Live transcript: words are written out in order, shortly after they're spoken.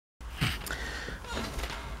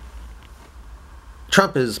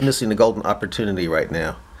Trump is missing the golden opportunity right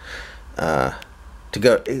now. To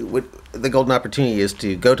go, the golden opportunity is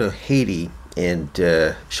to go to Haiti and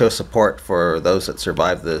show support for those that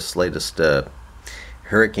survived this latest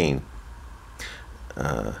hurricane.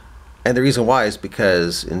 And the reason why is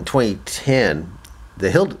because in 2010,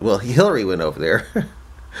 Hillary went over there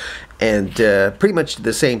and pretty much did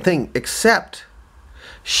the same thing, except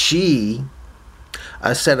she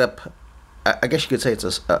set up, I guess you could say it's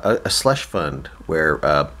a slush fund where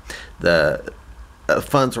the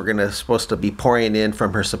funds were supposed to be pouring in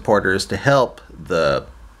from her supporters to help the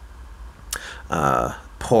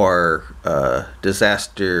poor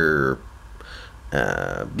disaster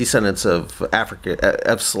descendants of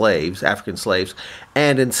African slaves,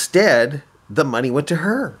 and instead the money went to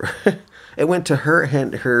her. It went to her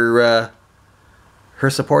and her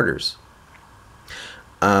supporters.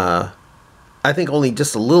 I think only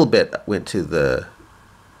just a little bit went to the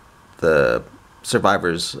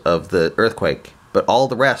survivors of the earthquake, but all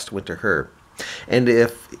the rest went to her. And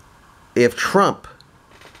if Trump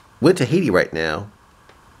went to Haiti right now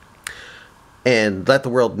and let the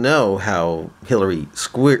world know how Hillary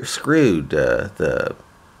screwed the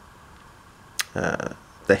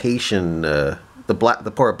Haitian,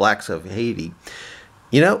 the poor blacks of Haiti,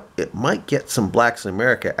 it might get some blacks in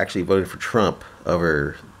America actually voting for Trump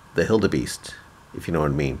over the Hildabeast, if you know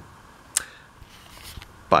what I mean.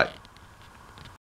 Bye.